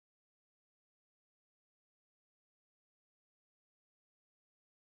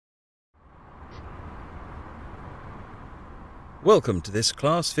Welcome to this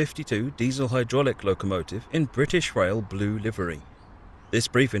Class 52 diesel hydraulic locomotive in British Rail blue livery. This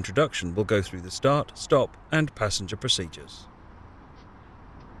brief introduction will go through the start, stop and passenger procedures.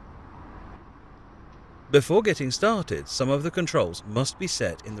 Before getting started, some of the controls must be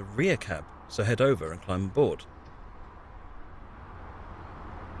set in the rear cab, so head over and climb aboard.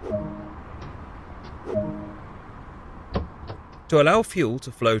 To allow fuel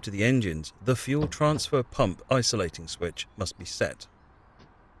to flow to the engines, the fuel transfer pump isolating switch must be set.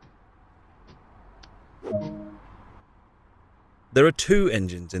 There are 2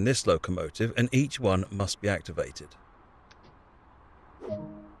 engines in this locomotive and each one must be activated.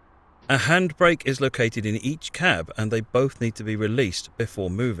 A handbrake is located in each cab and they both need to be released before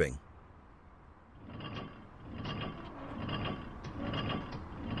moving.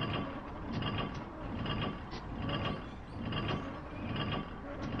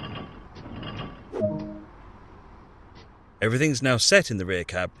 Everything's now set in the rear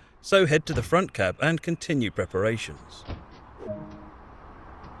cab, so head to the front cab and continue preparations.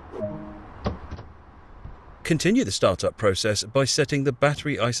 Continue the startup process by setting the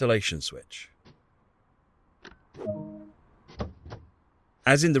battery isolation switch.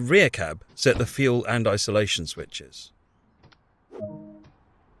 As in the rear cab, set the fuel and isolation switches.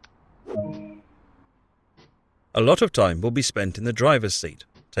 A lot of time will be spent in the driver's seat.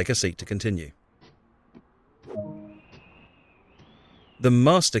 Take a seat to continue. The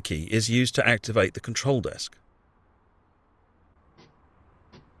master key is used to activate the control desk.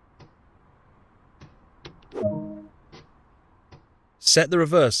 Set the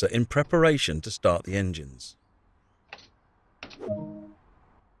reverser in preparation to start the engines.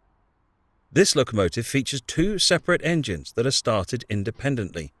 This locomotive features 2 separate engines that are started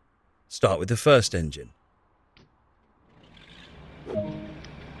independently. Start with the first engine.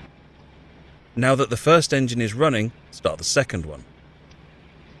 Now that the first engine is running, start the second one.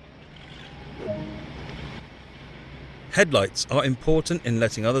 Headlights are important in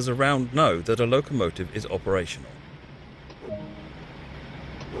letting others around know that a locomotive is operational.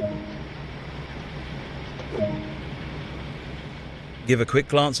 Give a quick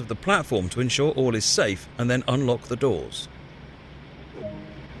glance of the platform to ensure all is safe and then unlock the doors.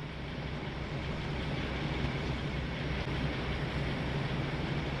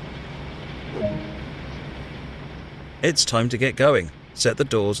 It's time to get going. Set the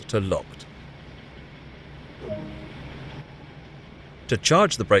doors to locked. To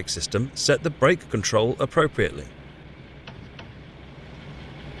charge the brake system, set the brake control appropriately.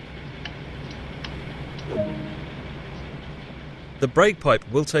 The brake pipe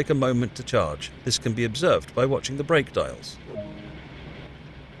will take a moment to charge. This can be observed by watching the brake dials.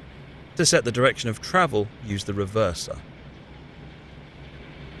 To set the direction of travel, use the reverser.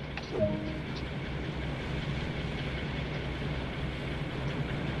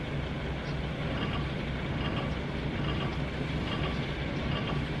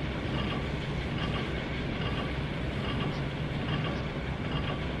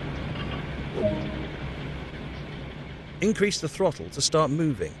 Increase the throttle to start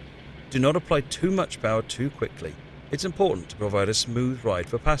moving. Do not apply too much power too quickly. It's important to provide a smooth ride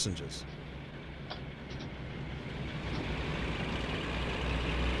for passengers.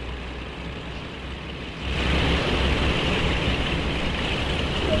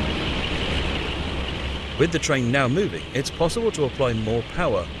 With the train now moving, it's possible to apply more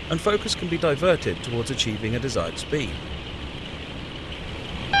power and focus can be diverted towards achieving a desired speed.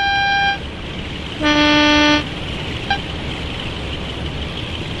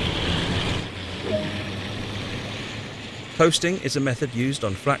 Coasting is a method used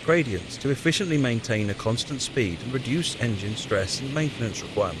on flat gradients to efficiently maintain a constant speed and reduce engine stress and maintenance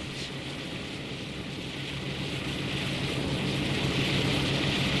requirements.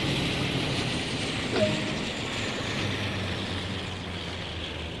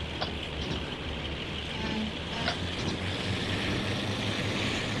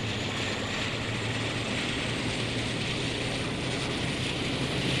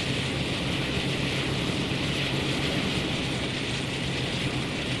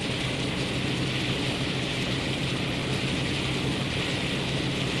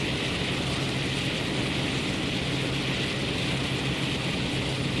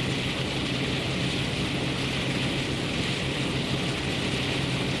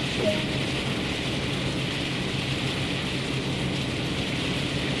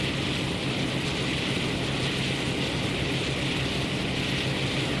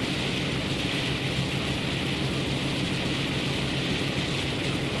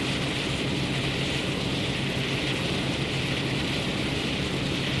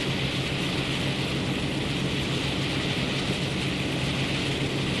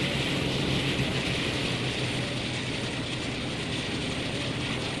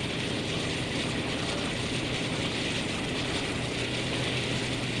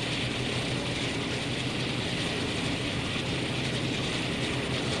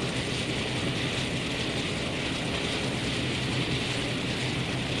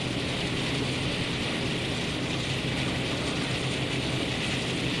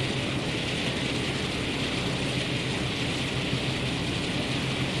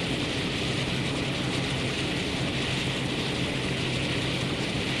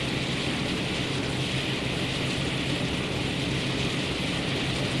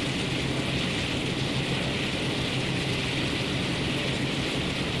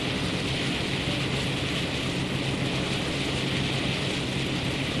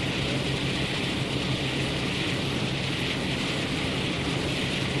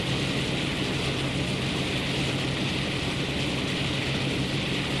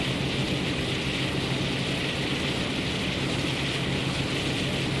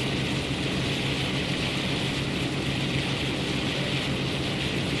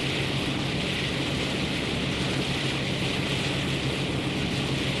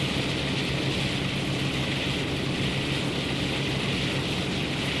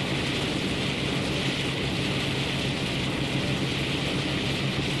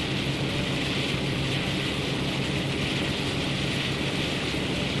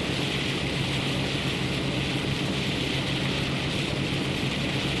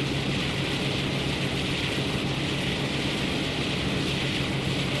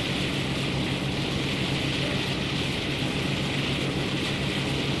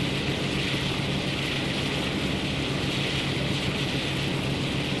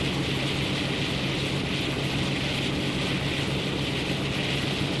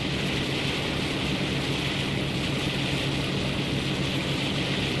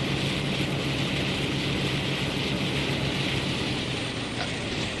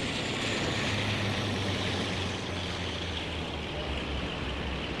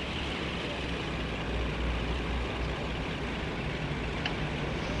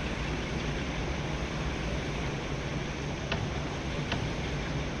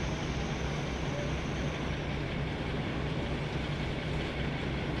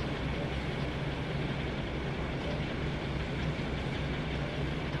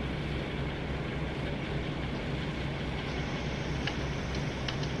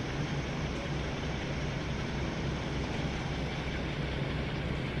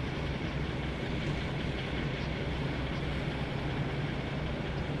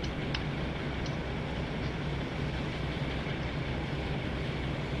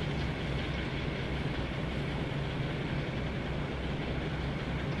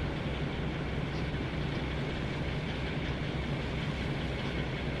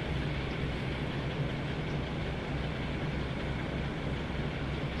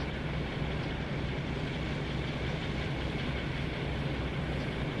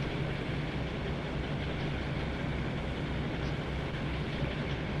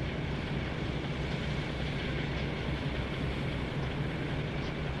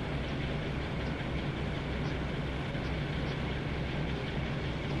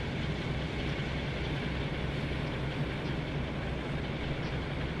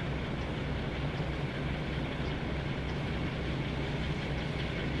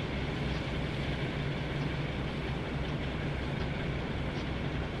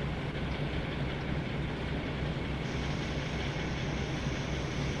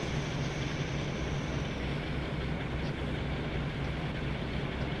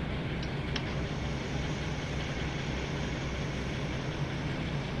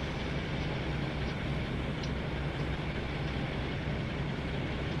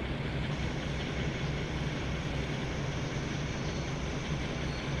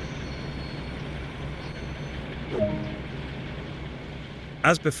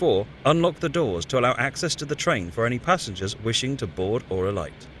 As before, unlock the doors to allow access to the train for any passengers wishing to board or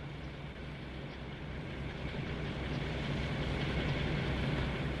alight.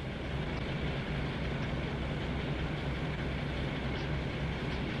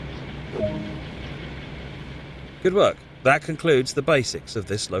 Good work. That concludes the basics of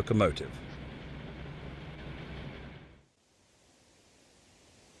this locomotive.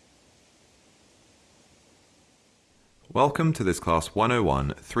 Welcome to this Class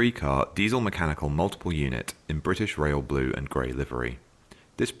 101 3-car diesel mechanical multiple unit in British Rail blue and grey livery.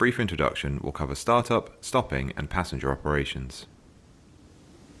 This brief introduction will cover startup, stopping and passenger operations.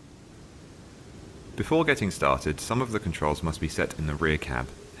 Before getting started, some of the controls must be set in the rear cab.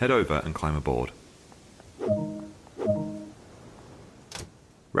 Head over and climb aboard.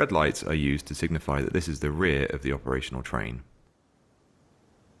 Red lights are used to signify that this is the rear of the operational train.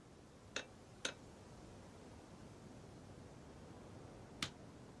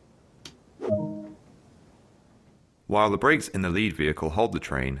 While the brakes in the lead vehicle hold the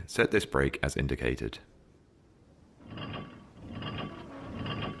train, set this brake as indicated.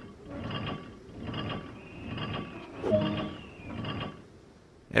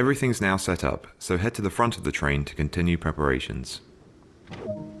 Everything's now set up, so head to the front of the train to continue preparations.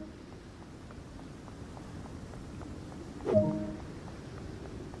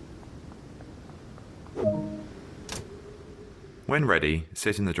 When ready,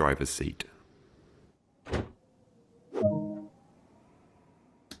 sit in the driver's seat.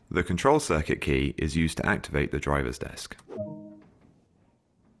 The control circuit key is used to activate the driver's desk.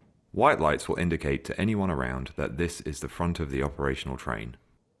 White lights will indicate to anyone around that this is the front of the operational train.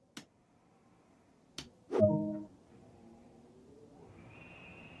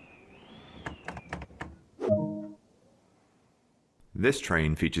 This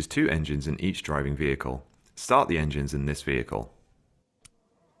train features 2 engines in each driving vehicle. Start the engines in this vehicle.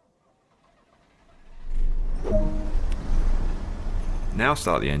 Now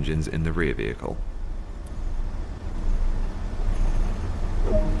start the engines in the rear vehicle.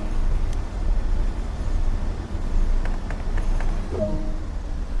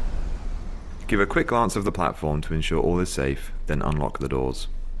 Give a quick glance of the platform to ensure all is safe, then unlock the doors.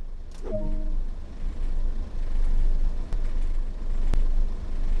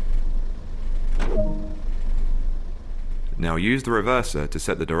 Now use the reverser to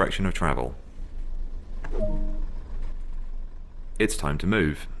set the direction of travel. It's time to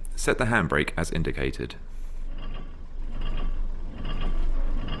move. Set the handbrake as indicated.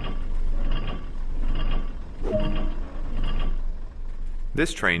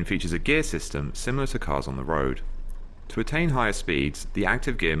 This train features a gear system similar to cars on the road. To attain higher speeds, the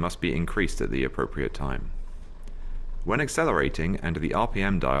active gear must be increased at the appropriate time. When accelerating and the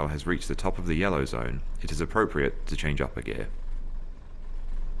RPM dial has reached the top of the yellow zone, it is appropriate to change up a gear.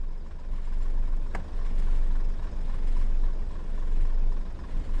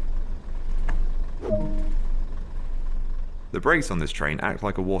 The brakes on this train act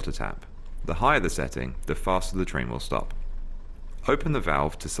like a water tap. The higher the setting, the faster the train will stop. Open the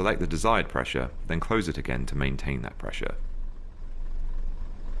valve to select the desired pressure, then close it again to maintain that pressure.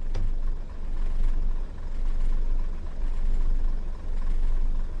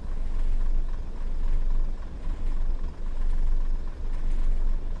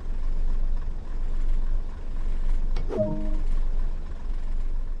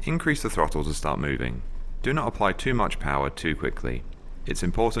 Increase the throttle to start moving. Do not apply too much power too quickly. It's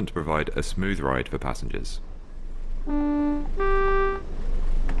important to provide a smooth ride for passengers.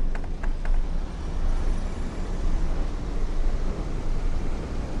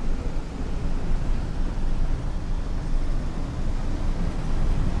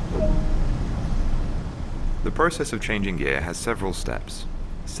 The process of changing gear has several steps.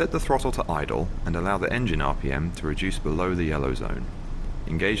 Set the throttle to idle and allow the engine RPM to reduce below the yellow zone.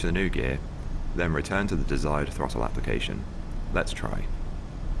 Engage the new gear, then return to the desired throttle application. Let's try.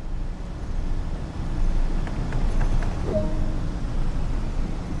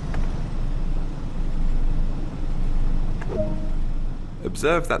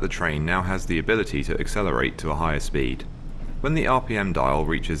 Observe that the train now has the ability to accelerate to a higher speed. When the RPM dial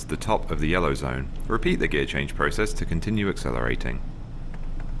reaches the top of the yellow zone, repeat the gear change process to continue accelerating.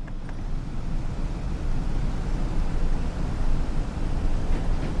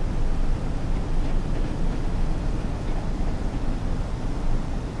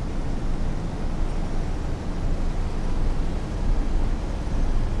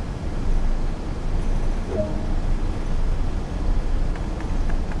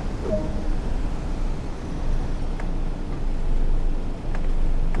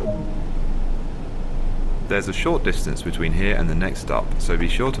 There's a short distance between here and the next stop, so be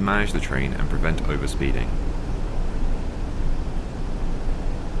sure to manage the train and prevent overspeeding.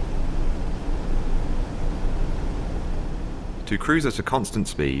 To cruise at a constant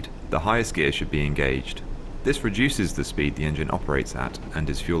speed, the highest gear should be engaged. This reduces the speed the engine operates at and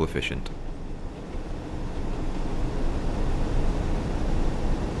is fuel efficient.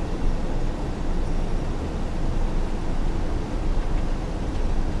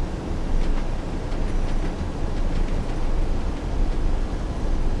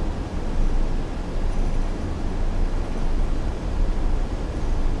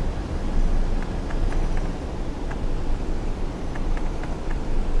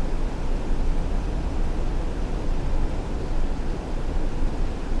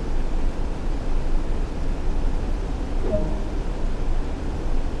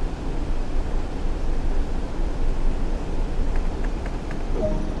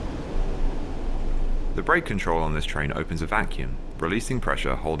 The brake control on this train opens a vacuum, releasing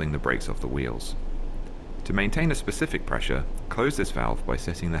pressure holding the brakes off the wheels. To maintain a specific pressure, close this valve by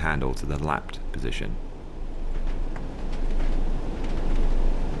setting the handle to the lapped position.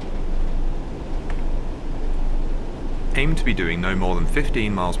 Aim to be doing no more than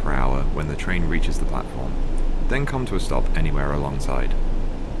 15 miles per hour when the train reaches the platform, then come to a stop anywhere alongside.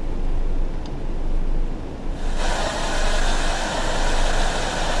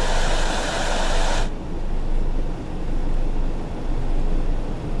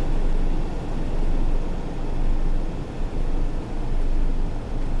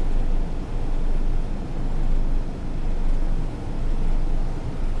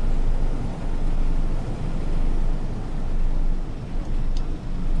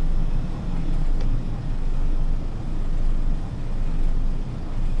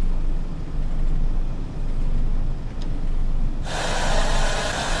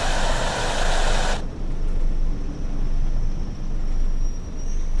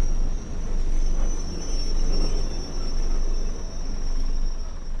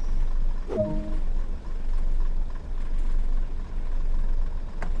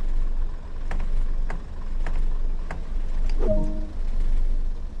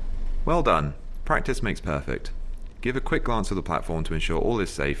 Well done. Practice makes perfect. Give a quick glance at the platform to ensure all is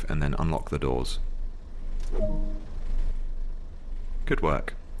safe and then unlock the doors. Good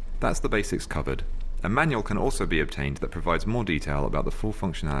work. That's the basics covered. A manual can also be obtained that provides more detail about the full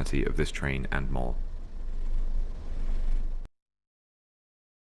functionality of this train and more.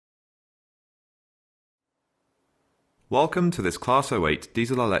 Welcome to this Class 08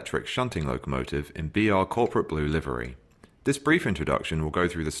 diesel-electric shunting locomotive in BR Corporate Blue livery. This brief introduction will go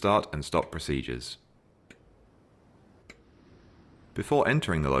through the start and stop procedures. Before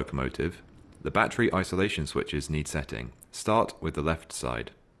entering the locomotive, the battery isolation switches need setting. Start with the left side.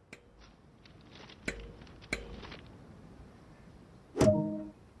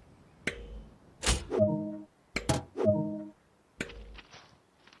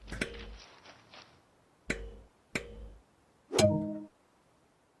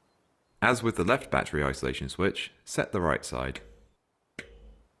 As with the left battery isolation switch, set the right side.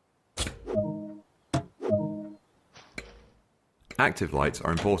 Active lights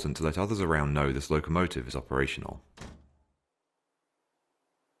are important to let others around know this locomotive is operational.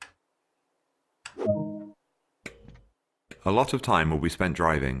 A lot of time will be spent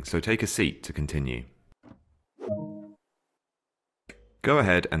driving, so take a seat to continue. Go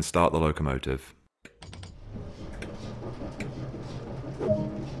ahead and start the locomotive.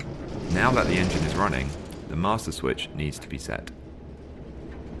 Now that the engine is running, the master switch needs to be set.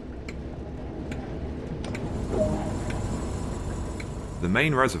 The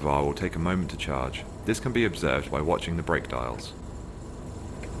main reservoir will take a moment to charge. This can be observed by watching the brake dials.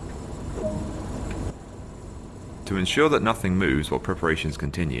 To ensure that nothing moves while preparations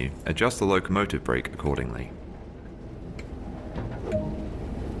continue, adjust the locomotive brake accordingly.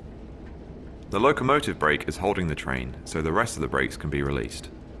 The locomotive brake is holding the train, so the rest of the brakes can be released.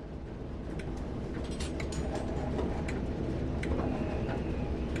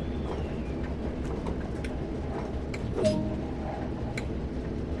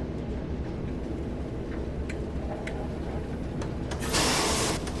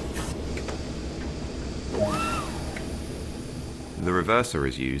 The reverser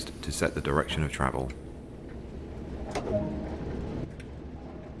is used to set the direction of travel.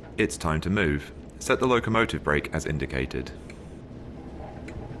 It's time to move. Set the locomotive brake as indicated.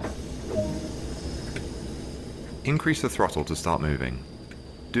 Increase the throttle to start moving.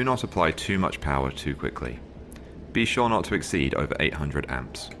 Do not apply too much power too quickly. Be sure not to exceed over 800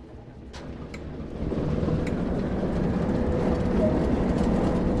 amps.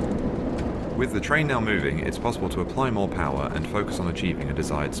 With the train now moving, it's possible to apply more power and focus on achieving a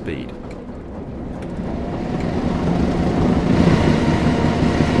desired speed.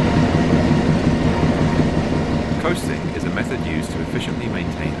 Coasting is a method used to efficiently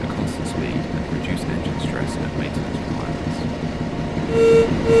maintain a constant speed and reduce engine stress and maintenance requirements.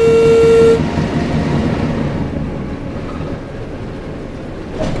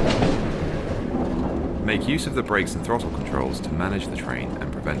 Make use of the brakes and throttle controls to manage the train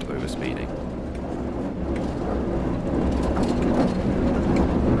and prevent overspeeding.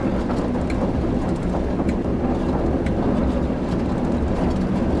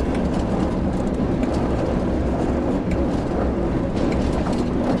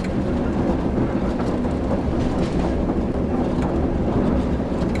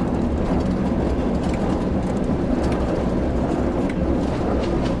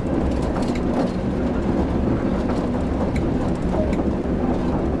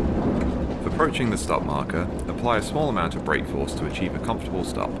 Approaching the stop marker, apply a small amount of brake force to achieve a comfortable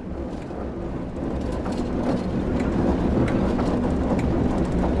stop.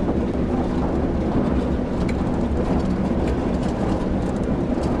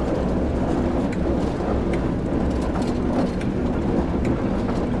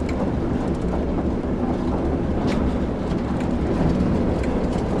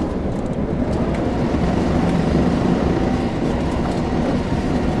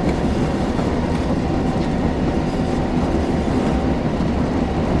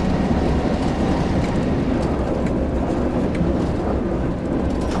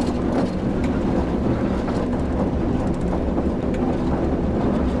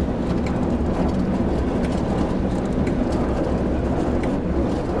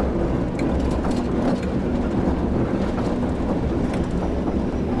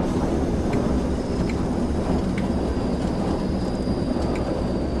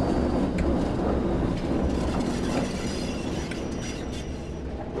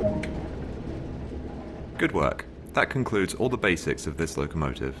 Good work. That concludes all the basics of this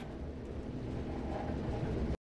locomotive.